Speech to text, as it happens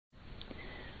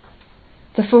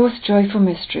The fourth joyful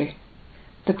mystery,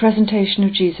 the presentation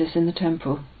of Jesus in the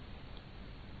temple.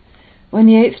 When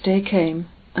the 8th day came,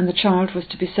 and the child was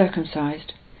to be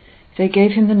circumcised, they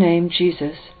gave him the name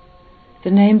Jesus,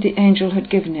 the name the angel had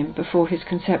given him before his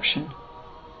conception.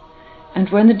 And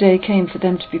when the day came for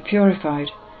them to be purified,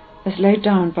 as laid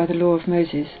down by the law of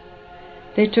Moses,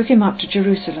 they took him up to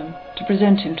Jerusalem to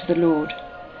present him to the Lord,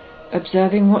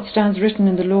 observing what stands written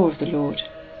in the law of the Lord.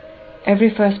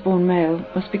 Every firstborn male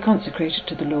must be consecrated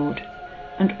to the Lord,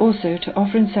 and also to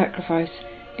offer in sacrifice,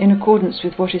 in accordance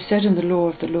with what is said in the law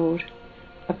of the Lord,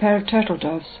 a pair of turtle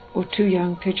doves or 2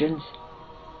 young pigeons.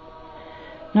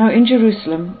 Now in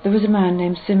Jerusalem there was a man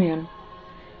named Simeon.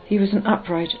 He was an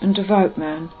upright and devout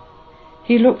man.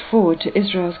 He looked forward to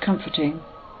Israel's comforting,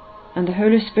 and the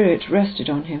Holy Spirit rested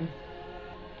on him.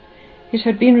 It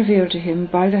had been revealed to him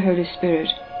by the Holy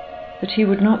Spirit that he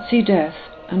would not see death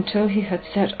until he had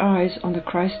set eyes on the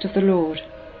Christ of the Lord.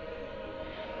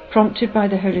 Prompted by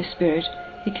the Holy Spirit,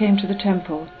 he came to the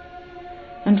temple,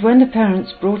 and when the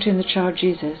parents brought in the child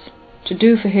Jesus to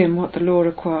do for him what the law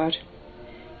required,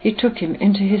 he took him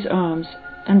into his arms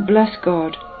and blessed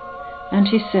God, and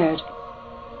he said,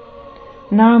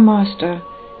 "Now, Master,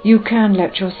 you can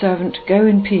let your servant go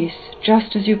in peace,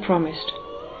 just as you promised,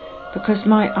 because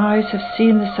my eyes have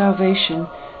seen the salvation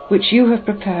which you have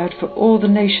prepared for all the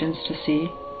nations to see,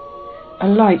 a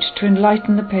light to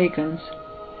enlighten the pagans,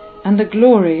 and the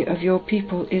glory of your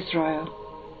people Israel."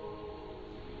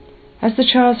 As the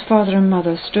child's father and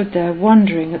mother stood there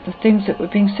wondering at the things that were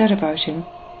being said about him,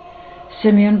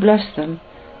 Simeon blessed them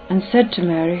and said to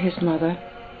Mary his mother,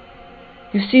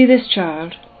 "You see this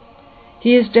child?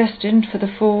 He is destined for the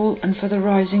fall and for the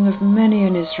rising of many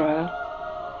in Israel,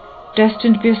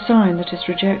 destined to be a sign that is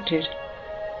rejected,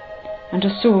 and a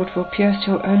sword will pierce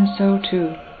your own soul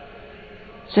too,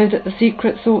 so that the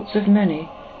secret thoughts of many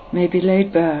may be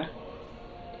laid bare."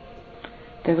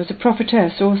 There was a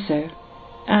prophetess also,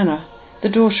 Anna, the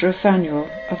daughter of Phanuel,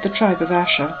 of the tribe of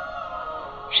Asher.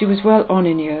 She was well on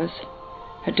in years.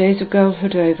 Her days of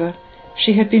girlhood over,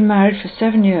 she had been married for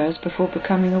 7 years before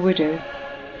becoming a widow.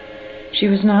 She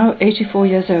was now 84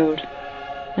 years old,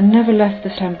 and never left the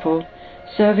temple,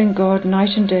 serving God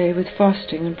night and day with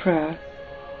fasting and prayer.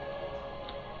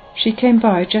 She came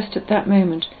by just at that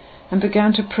moment and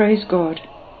began to praise God,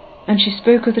 and she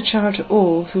spoke of the child to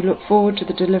all who looked forward to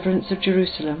the deliverance of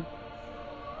Jerusalem.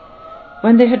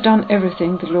 When they had done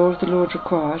everything the law of the Lord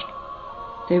required,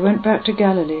 they went back to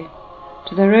Galilee,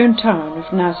 to their own town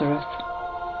of Nazareth.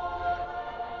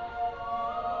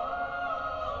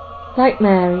 Like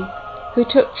Mary, who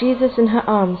took Jesus in her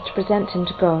arms to present him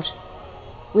to God,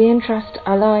 we entrust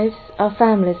our lives, our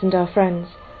families and our friends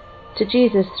to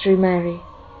Jesus through Mary.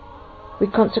 We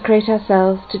consecrate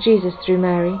ourselves to Jesus through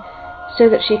Mary, so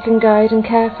that she can guide and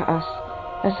care for us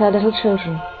as her little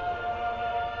children.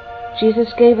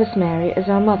 Jesus gave us Mary as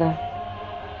our mother.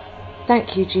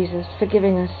 Thank you, Jesus, for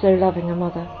giving us so loving a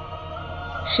mother.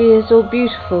 She is all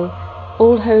beautiful,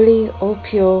 all holy, all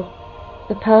pure,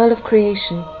 the pearl of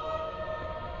creation.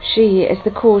 She is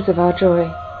the cause of our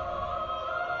joy.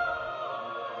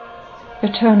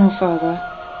 Eternal Father,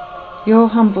 your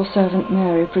humble servant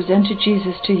Mary presented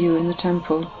Jesus to you in the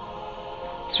temple.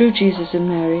 Through Jesus and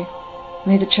Mary,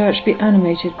 may the Church be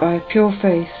animated by pure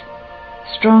faith,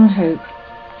 strong hope,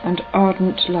 and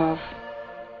ardent love.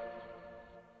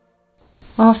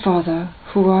 Our Father,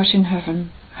 who art in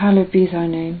heaven, hallowed be thy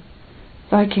name.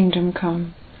 Thy kingdom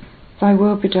come, thy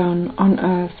will be done on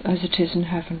earth as it is in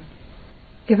heaven.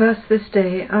 Give us this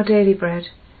day our daily bread,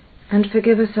 and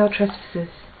forgive us our trespasses,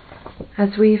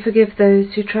 as we forgive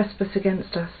those who trespass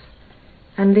against us.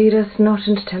 And lead us not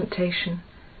into temptation,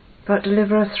 but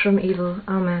deliver us from evil.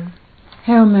 Amen.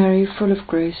 Hail Mary, full of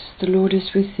grace, the Lord is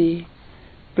with thee.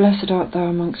 Blessed art thou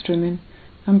amongst women,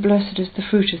 and blessed is the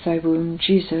fruit of thy womb,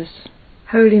 Jesus.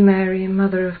 Holy Mary,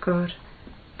 Mother of God,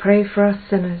 pray for us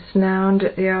sinners, now and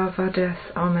at the hour of our death.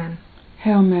 Amen.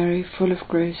 Hail Mary, full of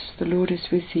grace, the Lord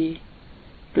is with thee.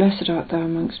 Blessed art thou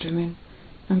amongst women,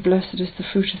 and blessed is the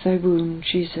fruit of thy womb,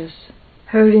 Jesus.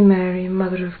 Holy Mary,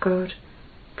 Mother of God,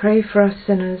 pray for us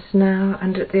sinners, now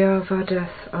and at the hour of our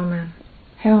death. Amen.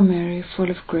 Hail Mary, full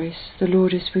of grace, the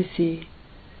Lord is with thee.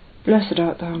 Blessed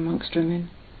art thou amongst women,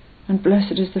 and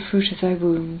blessed is the fruit of thy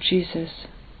womb, Jesus.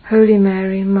 Holy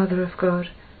Mary, Mother of God,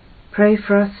 pray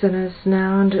for us sinners,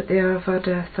 now and at the hour of our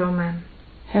death. Amen.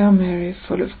 Hail Mary,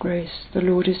 full of grace, the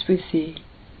Lord is with thee.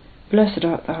 Blessed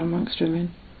art thou amongst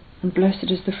women, and blessed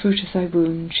is the fruit of thy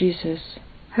womb, Jesus.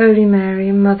 Holy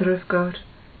Mary, Mother of God,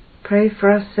 pray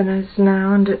for us sinners,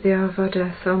 now and at the hour of our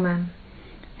death. Amen.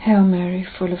 Hail Mary,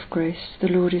 full of grace, the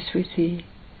Lord is with thee.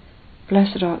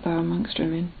 Blessed art thou amongst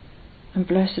women, and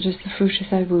blessed is the fruit of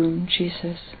thy womb,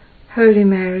 Jesus. Holy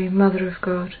Mary, Mother of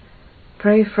God,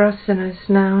 pray for us sinners,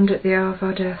 now and at the hour of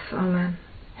our death. Amen.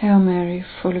 Hail Mary,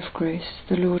 full of grace,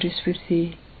 the Lord is with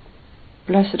thee.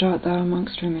 Blessed art thou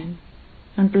amongst women,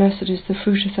 and blessed is the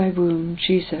fruit of thy womb,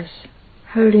 Jesus.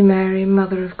 Holy Mary,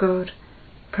 Mother of God,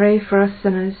 pray for us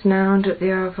sinners, now and at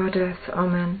the hour of our death.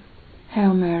 Amen.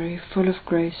 Hail Mary, full of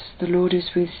grace, the Lord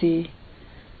is with thee.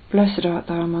 Blessed art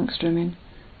thou amongst women,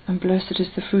 and blessed is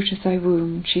the fruit of thy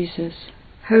womb, Jesus.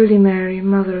 Holy Mary,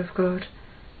 Mother of God,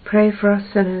 pray for us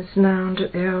sinners, now and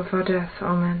at the hour of our death.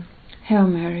 Amen. Hail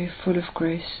Mary, full of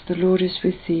grace, the Lord is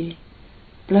with thee.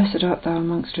 Blessed art thou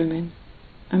amongst women,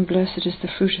 and blessed is the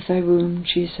fruit of thy womb,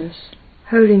 Jesus.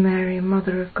 Holy Mary,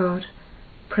 Mother of God,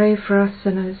 pray for us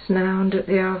sinners, now and at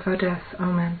the hour of our death.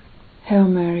 Amen. Hail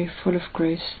Mary, full of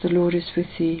grace, the Lord is with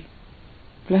thee.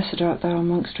 Blessed art thou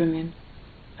amongst women,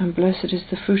 and blessed is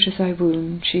the fruit of thy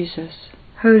womb, Jesus.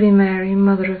 Holy Mary,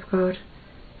 Mother of God,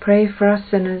 pray for us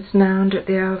sinners, now and at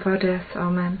the hour of our death.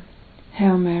 Amen.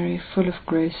 Hail Mary, full of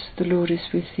grace, the Lord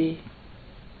is with thee.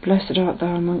 Blessed art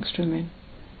thou amongst women,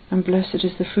 and blessed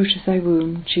is the fruit of thy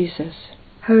womb, Jesus.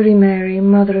 Holy Mary,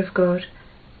 Mother of God,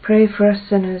 pray for us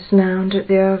sinners, now and at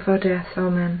the hour of our death.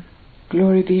 Amen.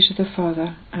 Glory be to the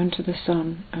Father, and to the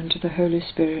Son, and to the Holy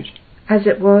Spirit. As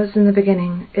it was in the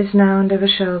beginning, is now, and ever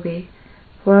shall be,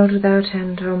 world without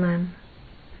end. Amen.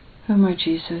 O my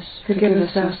Jesus, forgive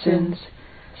us our sins,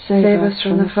 save us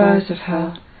from the fires of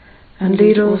hell, and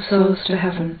lead all souls to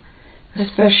heaven,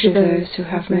 especially those who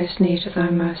have most need of thy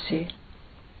mercy.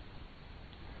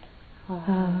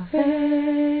 Ave